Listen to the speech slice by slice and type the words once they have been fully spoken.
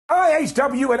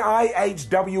IHW and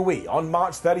IHWE on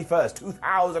March 31st,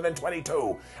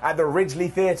 2022 at the Ridglea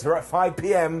Theater at 5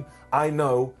 p.m. I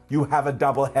know you have a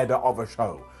double-header of a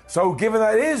show. So given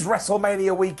that it is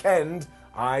WrestleMania weekend,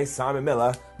 I, Simon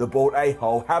Miller, the bald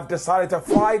a-hole, have decided to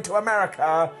fly to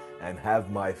America and have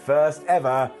my first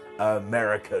ever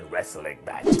American wrestling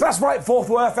match. So that's right, Fort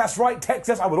Worth, that's right,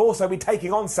 Texas. I will also be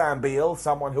taking on Sam Beale,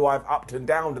 someone who I've upped and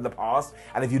downed in the past.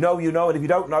 And if you know, you know, and if you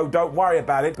don't know, don't worry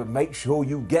about it. But make sure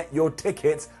you get your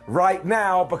tickets right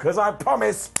now, because I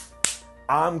promise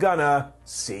I'm gonna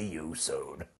see you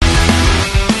soon.